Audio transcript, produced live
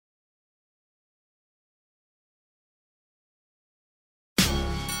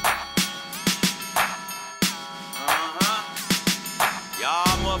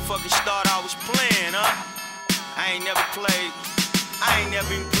motherfuckers thought I was playing, huh? I ain't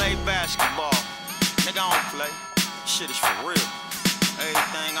never even played basketball. Nigga, I don't play. Shit is for real.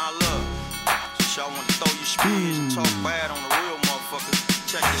 Everything I love. Since y'all wanna throw your spears and talk bad on the real motherfuckers,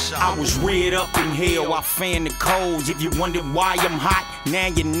 check this out. I was reared up in hell, I fan the codes. If you wondered why I'm hot, now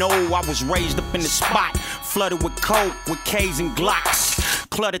you know I was raised up in the spot. Flooded with coke, with K's and Glocks.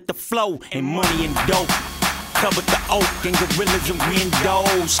 Cluttered the flow and money and dope. Covered the oak and gorillas and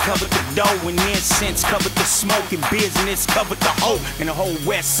windows. Covered the dough and incense. Covered the smoke and business. Covered the hope and the whole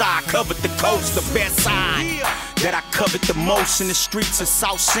west side. Covered the coast, the best side that I covered the most in the streets of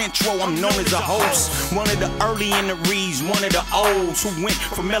South Central. I'm known as a host. One of the early inneries, one of the olds who went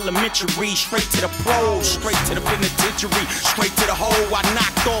from elementary straight to the pros, straight to the penitentiary, straight to the hole. I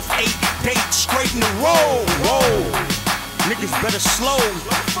knocked off 8 dates straight in a row. Whoa. Niggas better slow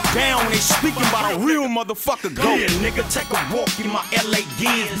down when they speaking about a real motherfucker. Go, yeah, nigga, take a walk in my L.A.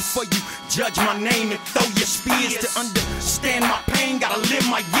 gears before you judge my name and throw your spears. To understand my pain, gotta live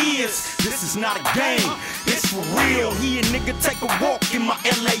my years. This is not a game, it's for real. Here, nigga, take a walk in my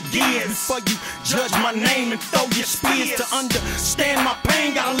L.A. gears before you judge my name and throw your spears. To understand my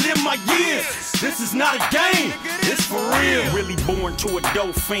pain, gotta live my years. This is not a game, it's for real. Really born to a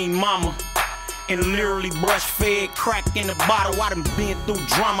dope fiend mama. And literally breastfed, crack in the bottle. I done been through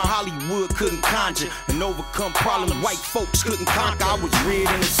drama Hollywood couldn't conjure, and overcome problems white folks couldn't conquer. I was reared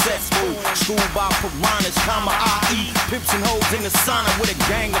in a cesspool, schooled by piranhas, IE, pips and hoes in the sauna with a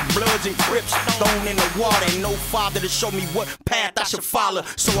gang of Bloods and Crips thrown in the water, and no father to show me what path I should follow.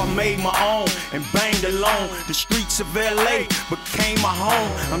 So I made my own and banged alone. The streets of L.A. became my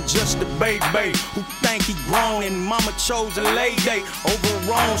home. I'm just a baby who think he grown, and mama chose a lady over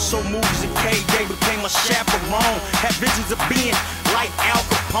Rome. So moves a KJ became a chaperone. Had visions of being like Al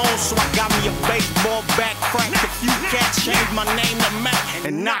Capone, so I got me a baseball bat, cracked a few cats, changed my name to Mac,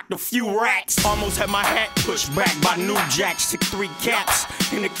 and knocked a few rats. Almost had my hat pushed back by New Jacks. Took 3 caps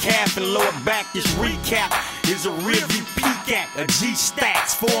in the calf and lower back. This recap is a rearview peek at a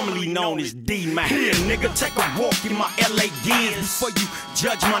G-Stacks, formerly known as D-Mac. Here, nigga, take a walk in my L.A. gears before you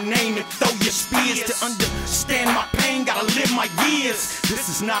judge my name and throw your spears. To understand my pain, gotta live my years. This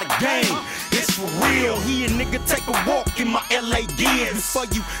is not a game, it's for real. Here, nigga, take a walk in my L.A. gears before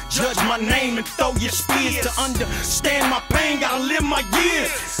you judge my name and throw your spears. To understand my pain, gotta live my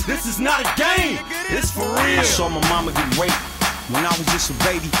years. This is not a game, it's for real. I saw my mama get raped when I was just a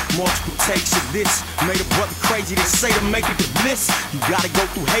baby. Multiple takes of this made a brother crazy. They say to make it to bliss, you gotta go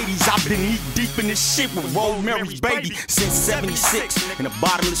through Hades. I've been knee deep in this shit with Rosemary's Baby since 76 in a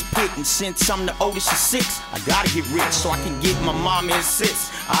bottomless pit. And since I'm the oldest of 6, I gotta get rich so I can get my mama and sis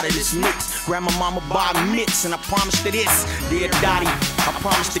out of this mix. Grab my mama by mitts, and I promise to this, dear Dottie, I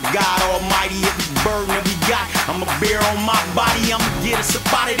promise to God Almighty, every burden that we got, I'ma bear on my body. I'ma get us up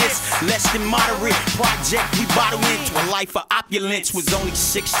out of this less than moderate project we bottle into a life of opulence. Was only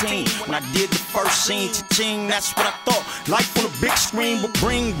 16 when I did the first scene. Cha-ching, that's what I thought life on a big screen would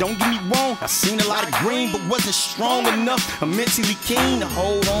bring. Don't get me wrong, I seen a lot of green, but wasn't strong enough. I'm mentally keen to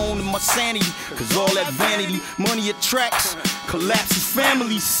hold on to my sanity, cause all that vanity, money attracts, collapses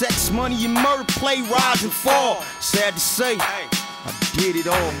family, sex, money and murder, play, rise and fall. Sad to say, I did it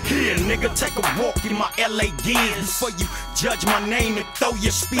all. Here, nigga, take a walk in my L.A. gears before you judge my name and throw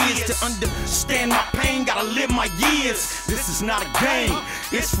your spears. To understand my pain, gotta live my years. This is not a game,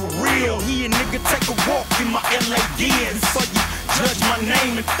 it's for real. Here, nigga, take a walk in my L.A. gears before you judge my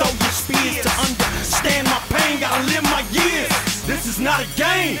name and throw your spears. To understand my pain, gotta live my years. This is not a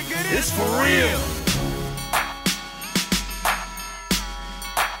game, it's for real.